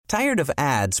Tired of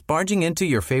ads barging into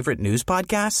your favorite news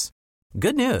podcasts?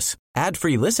 Good news.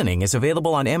 Ad-free listening is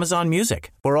available on Amazon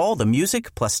Music for all the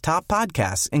music plus top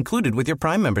podcasts included with your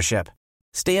Prime membership.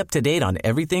 Stay up to date on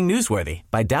everything newsworthy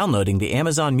by downloading the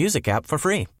Amazon Music app for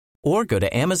free or go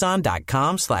to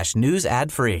amazon.com/news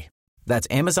ad free. That's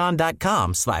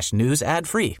amazon.com/news ad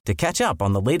free to catch up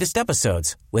on the latest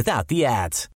episodes without the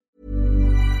ads.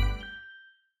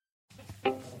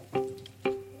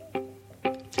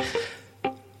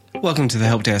 Welcome to the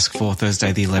Help Desk for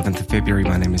Thursday, the 11th of February.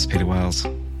 My name is Peter Wales.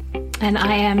 And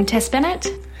I am Tess Bennett.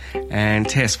 And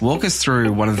Tess, walk us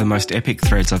through one of the most epic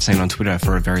threads I've seen on Twitter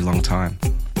for a very long time.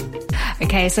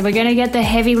 Okay, so we're going to get the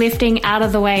heavy lifting out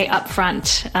of the way up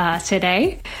front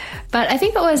today. But I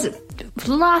think it was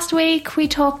last week we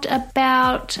talked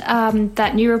about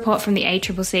that new report from the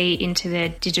ACCC into the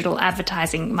digital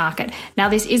advertising market. Now,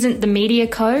 this isn't the media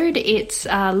code. It's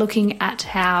looking at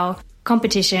how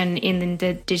competition in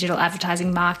the digital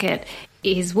advertising market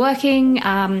is working,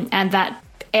 and that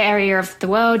area of the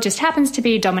world just happens to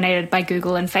be dominated by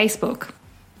Google and Facebook.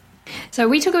 So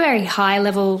we took a very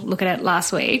high-level look at it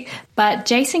last week, but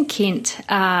Jason Kint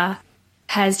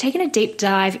has taken a deep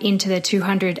dive into the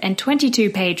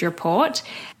 222-page report,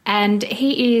 and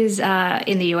he is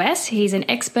in the US. He's an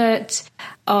expert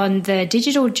on the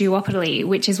digital duopoly,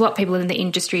 which is what people in the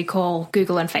industry call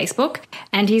Google and Facebook.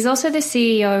 And he's also the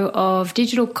CEO of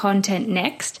Digital Content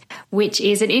Next, which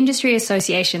is an industry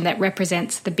association that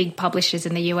represents the big publishers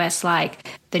in the US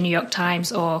like the New York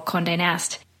Times or Condé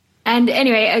Nast. And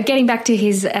anyway, getting back to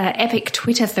his epic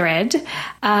Twitter thread,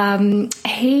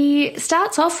 he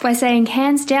starts off by saying,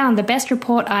 hands down, the best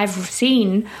report I've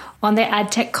seen on the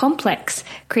ad tech complex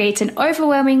creates an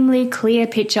overwhelmingly clear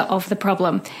picture of the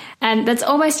problem. And that's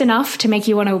almost enough to make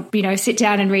you want to, sit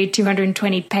down and read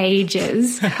 220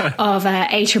 pages of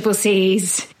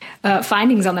ACCC's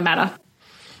findings on the matter.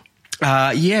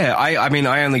 I mean,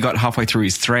 I only got halfway through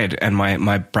his thread and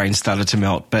my brain started to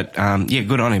melt. But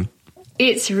good on him.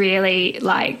 It's really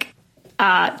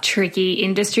a tricky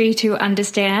industry to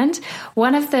understand.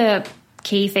 One of the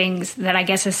key things that I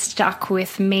guess has stuck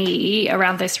with me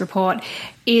around this report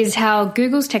is how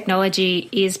Google's technology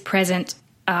is present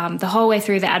the whole way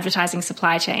through the advertising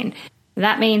supply chain.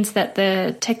 That means that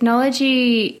the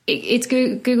technology,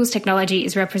 Google's technology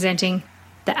is representing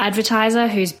the advertiser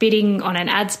who's bidding on an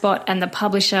ad spot and the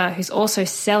publisher who's also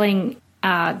selling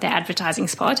the advertising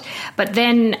spot. But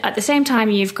then at the same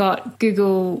time, you've got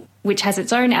Google, which has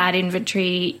its own ad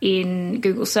inventory in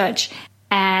Google Search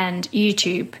and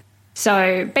YouTube.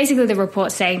 So basically the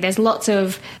report's saying there's lots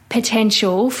of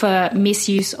potential for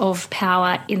misuse of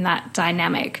power in that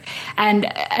dynamic. And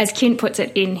as Kint puts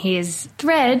it in his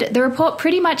thread, the report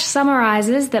pretty much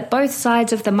summarizes that both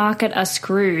sides of the market are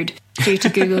screwed due to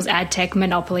Google's ad tech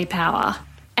monopoly power.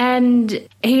 And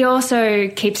he also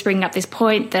keeps bringing up this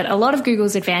point that a lot of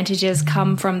Google's advantages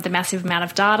come from the massive amount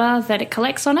of data that it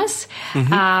collects on us,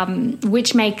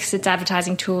 which makes its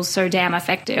advertising tools so damn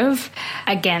effective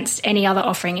against any other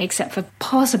offering except for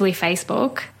possibly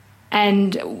Facebook.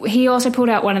 And he also pulled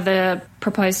out one of the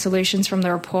proposed solutions from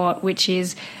the report, which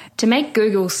is to make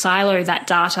Google silo that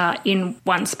data in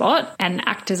one spot and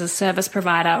act as a service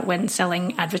provider when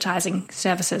selling advertising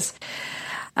services.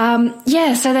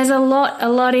 So there's a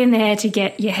lot in there to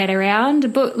get your head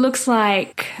around, but looks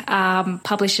like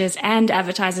publishers and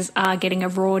advertisers are getting a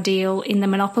raw deal in the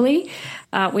monopoly,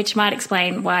 which might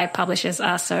explain why publishers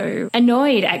are so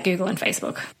annoyed at Google and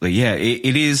Facebook. Yeah,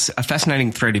 it is a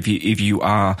fascinating thread if you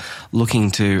are looking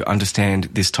to understand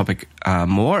this topic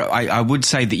more. I would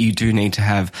say that you do need to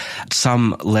have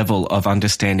some level of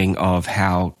understanding of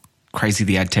how crazy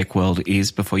the ad tech world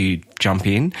is before you jump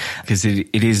in, because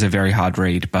it is a very hard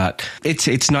read. But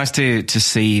it's nice to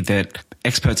see that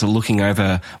experts are looking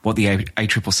over what the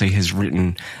ACCC has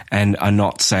written and are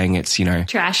not saying it's,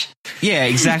 trash. Yeah,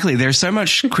 exactly. There's so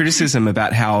much criticism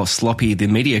about how sloppy the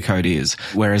media code is,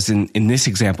 whereas in this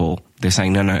example, they're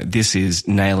saying, no, this is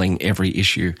nailing every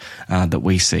issue that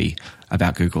we see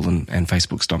about Google and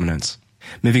Facebook's dominance.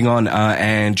 Moving on,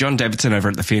 and John Davidson over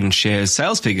at The Fin shares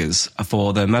sales figures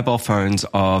for the mobile phones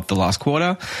of the last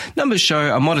quarter. Numbers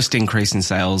show a modest increase in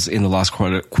sales in the last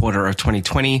quarter of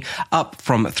 2020, up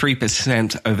from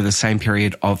 3% over the same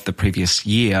period of the previous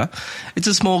year. It's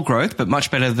a small growth, but much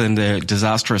better than the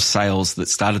disastrous sales that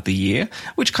started the year,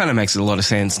 which kind of makes a lot of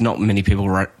sense. Not many people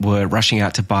were rushing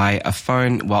out to buy a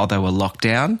phone while they were locked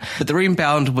down, but the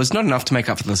rebound was not enough to make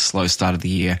up for the slow start of the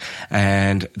year,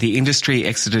 and the industry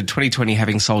exited 2020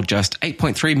 having sold just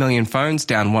 8.3 million phones,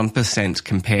 down 1%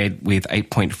 compared with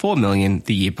 8.4 million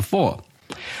the year before.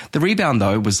 The rebound,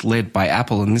 though, was led by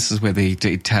Apple, and this is where the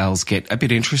details get a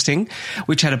bit interesting,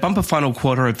 which had a bumper final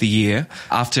quarter of the year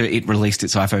after it released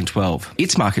its iPhone 12.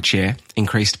 Its market share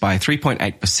increased by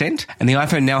 3.8%, and the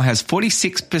iPhone now has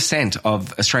 46%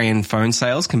 of Australian phone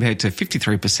sales compared to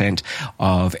 53%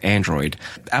 of Android.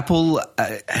 Apple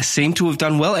seemed to have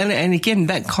done well, and again,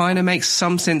 that kind of makes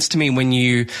some sense to me when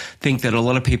you think that a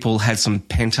lot of people had some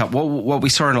pent-up... What we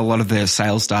saw in a lot of the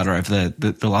sales data over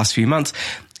the last few months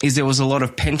is there was a lot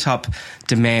of pent-up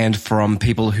demand from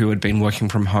people who had been working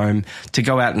from home to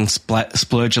go out and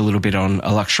splurge a little bit on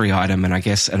a luxury item, and I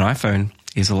guess an iPhone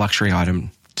is a luxury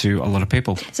item to a lot of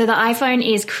people. So the iPhone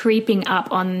is creeping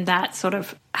up on that sort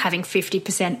of having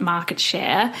 50% market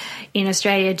share in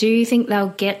Australia. Do you think they'll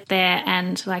get there,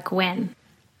 and like when?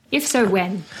 If so,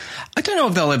 when? I don't know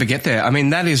if they'll ever get there. I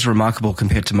mean, that is remarkable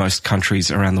compared to most countries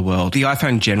around the world. The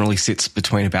iPhone generally sits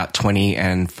between about 20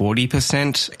 and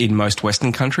 40% in most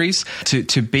Western countries.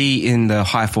 To be in the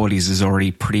high 40s is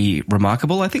already pretty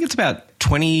remarkable. I think it's about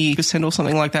 20% or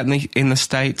something like that in the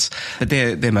States. But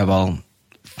their mobile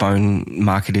phone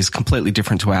market is completely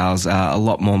different to ours, a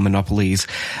lot more monopolies,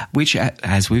 which,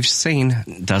 as we've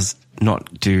seen, does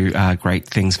not do great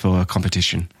things for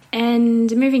competition.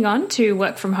 And moving on to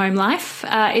work from home life,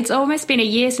 it's almost been a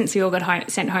year since we all got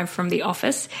sent home from the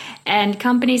office, and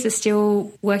companies are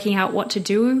still working out what to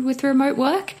do with remote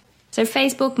work. So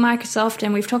Facebook, Microsoft,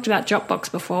 and we've talked about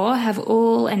Dropbox before, have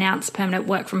all announced permanent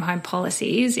work from home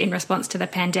policies in response to the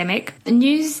pandemic. The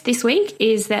news this week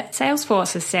is that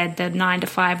Salesforce has said the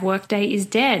 9-to-5 workday is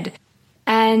dead.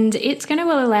 And it's going to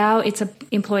allow its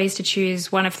employees to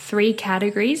choose one of 3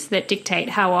 categories that dictate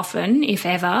how often, if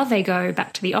ever, they go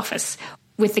back to the office,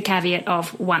 with the caveat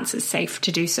of once it's safe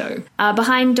to do so.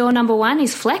 Behind door number 1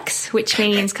 is Flex, which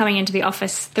means coming into the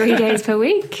office 3 days per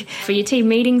week for your team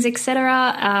meetings,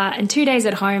 etc., and 2 days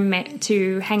at home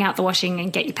to hang out the washing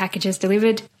and get your packages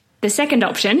delivered. The second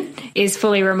option is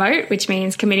fully remote, which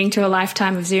means committing to a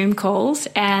lifetime of Zoom calls.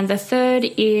 And the third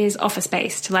is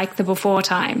office-based, like the before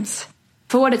times.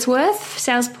 For what it's worth,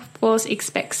 Salesforce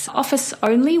expects office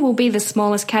only will be the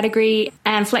smallest category,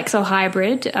 and flex or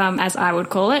hybrid, as I would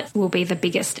call it, will be the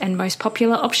biggest and most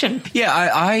popular option. Yeah,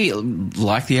 I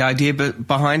like the idea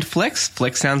behind flex.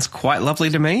 Flex sounds quite lovely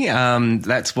to me.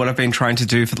 That's what I've been trying to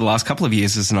do for the last couple of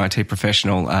years as an IT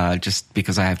professional, just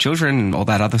because I have children and all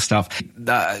that other stuff.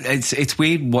 It's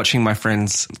weird watching my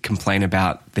friends complain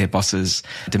about their bosses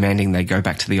demanding they go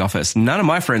back to the office. None of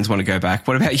my friends want to go back.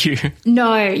 What about you?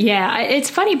 No, yeah. It's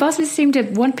funny, bosses seem to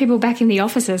want people back in the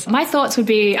offices. My thoughts would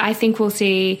be, I think we'll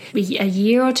see a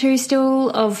year or two still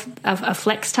of a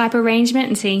flex type arrangement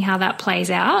and seeing how that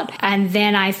plays out. And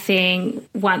then I think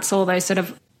once all those sort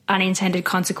of unintended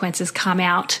consequences come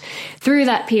out through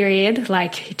that period,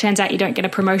 like it turns out you don't get a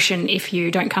promotion if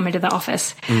you don't come into the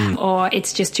office, or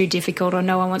it's just too difficult, or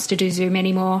no one wants to do Zoom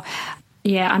anymore.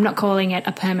 Yeah, I'm not calling it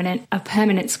a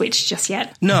permanent switch just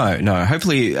yet. No.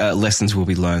 Hopefully lessons will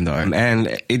be learned, though.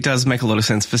 And it does make a lot of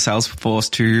sense for Salesforce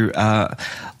to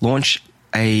launch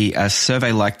a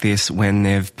survey like this when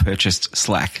they've purchased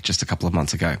Slack just a couple of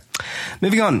months ago.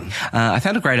 Moving on, I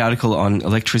found a great article on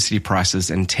electricity prices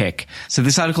and tech. So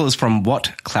this article is from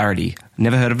What Clarity.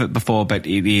 Never heard of it before, but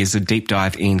it is a deep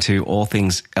dive into all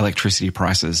things electricity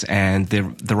prices. And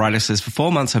the writer says for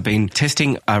 4 months I've been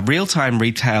testing a real-time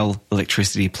retail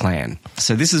electricity plan.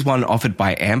 So this is one offered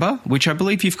by Amber, which I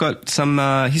believe you've got some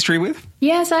history with.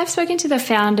 Yes, I've spoken to the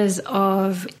founders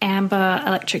of Amber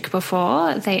Electric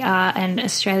before. They are an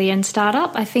Australian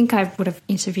startup. I think I would have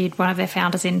interviewed one of their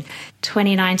founders in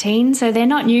 2019. So they're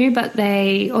not new, but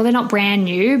they're not brand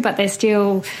new, but they're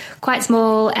still quite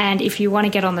small. And if you want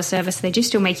to get on the service, they do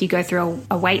still make you go through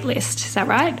a wait list. Is that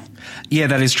right? Yeah,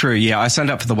 that is true. Yeah, I signed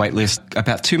up for the wait list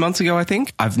about 2 months ago, I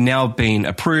think. I've now been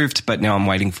approved, but now I'm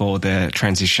waiting for the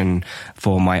transition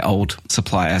for my old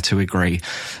supplier to agree.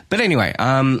 But anyway,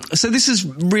 so this is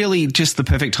really just the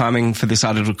perfect timing for this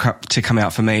article to come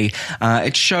out for me.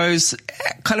 It shows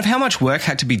kind of how much work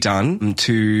had to be done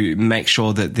to make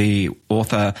sure that the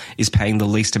author is paying the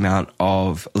least amount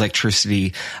of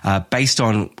electricity based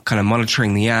on kind of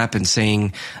monitoring the app and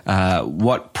seeing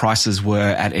what prices were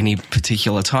at any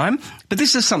particular time. But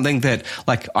this is something that,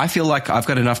 like, I feel like I've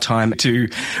got enough time to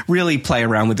really play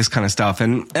around with this kind of stuff.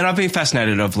 And I've been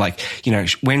fascinated of, like, you know,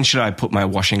 when should I put my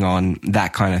washing on,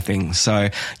 that kind of thing. So,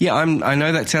 yeah, I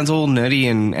know that sounds all nerdy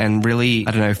and really,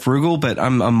 I don't know, frugal, but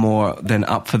I'm more than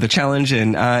up for the challenge.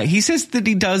 And he says that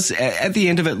he does, at the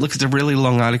end of it, look, it's a really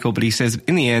long article, but he says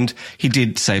in the end, he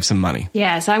did save some money.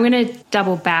 Yeah, so I'm going to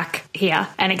double back here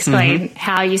and explain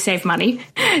how you save money.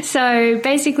 So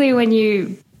basically when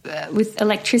you with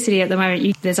electricity at the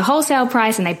moment, there's a wholesale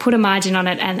price and they put a margin on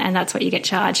it, and that's what you get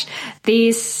charged.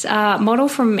 This model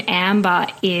from Amber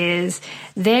is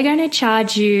they're going to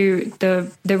charge you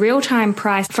the real-time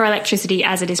price for electricity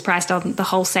as it is priced on the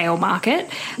wholesale market,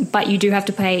 but you do have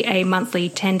to pay a monthly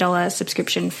 $10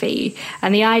 subscription fee.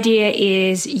 And the idea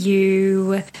is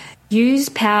you use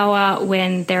power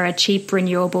when there are cheap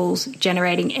renewables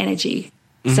generating energy.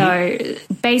 Mm-hmm. So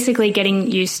basically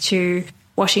getting used to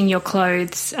washing your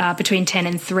clothes between 10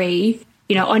 and 3,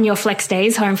 on your flex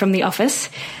days home from the office.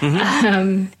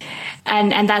 Mm-hmm.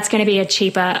 And that's going to be you're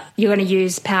going to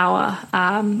use power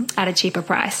at a cheaper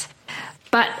price.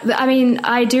 But, I mean,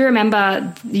 I do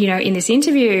remember, in this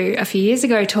interview a few years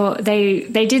ago,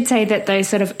 they did say that those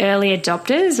sort of early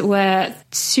adopters were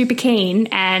super keen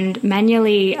and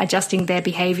manually adjusting their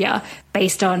behavior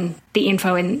based on the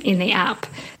info in the app.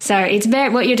 So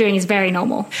what you're doing is very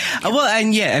normal.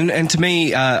 And to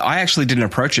me, I actually didn't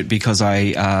approach it because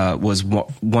I was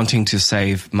wanting to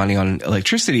save money on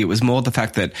electricity. It was more the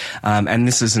fact that, and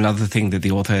this is another thing that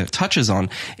the author touches on,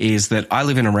 is that I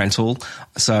live in a rental,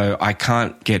 so I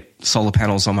can't get solar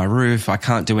panels on my roof. I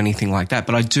can't do anything like that,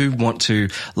 but I do want to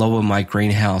lower my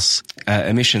greenhouse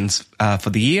emissions for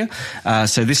the year.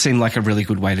 So this seemed like a really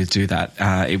good way to do that.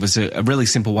 It was a really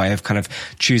simple way of kind of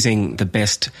choosing the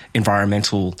best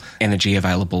environmental energy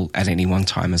available at any one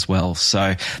time as well.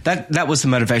 So that was the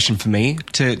motivation for me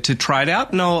to try it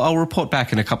out, and I'll report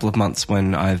back in a couple of months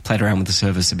when I've played around with the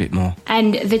service a bit more.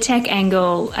 And the tech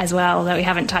angle as well that we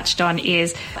haven't touched on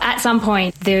is at some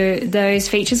point those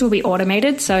features will be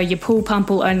automated. So your pool pump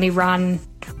will only run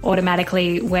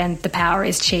automatically when the power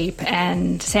is cheap,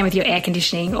 and same with your air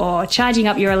conditioning or charging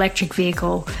up your electric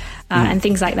vehicle and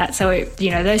things like that. So,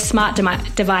 those smart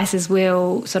devices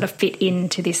will sort of fit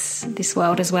into this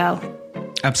world as well.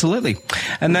 Absolutely.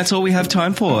 And that's all we have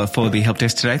time for the Help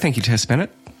Desk today. Thank you, Tess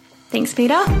Bennett. Thanks,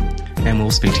 Peter. And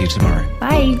we'll speak to you tomorrow.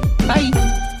 Bye. Bye.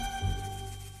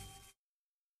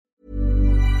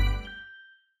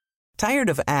 Tired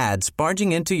of ads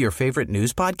barging into your favorite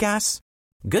news podcasts?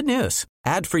 Good news.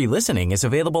 Ad-free listening is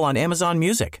available on Amazon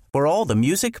Music for all the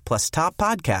music plus top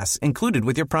podcasts included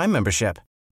with your Prime membership.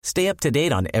 Stay up to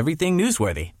date on everything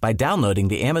newsworthy by downloading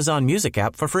the Amazon Music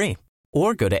app for free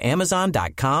or go to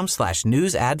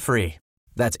amazon.com/news ad free.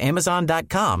 That's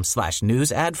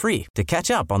amazon.com/news ad free to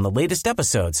catch up on the latest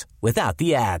episodes without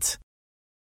the ads.